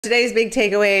Today's big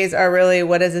takeaways are really,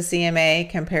 what is a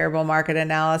CMA, comparable market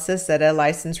analysis, that a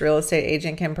licensed real estate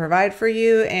agent can provide for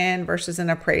you, and versus an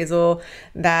appraisal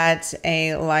that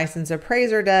a licensed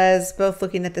appraiser does, both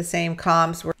looking at the same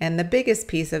comps. And the biggest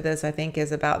piece of this, I think,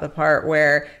 is about the part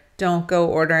where don't go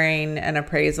ordering an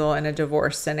appraisal in a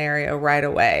divorce scenario right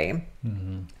away.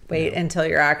 Wait until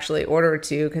you're actually ordered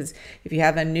to, because if you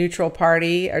have a neutral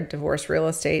party, a divorce real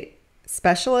estate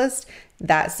specialist,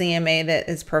 that CMA that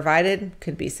is provided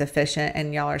could be sufficient,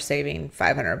 and y'all are saving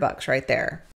 $500 right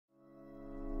there.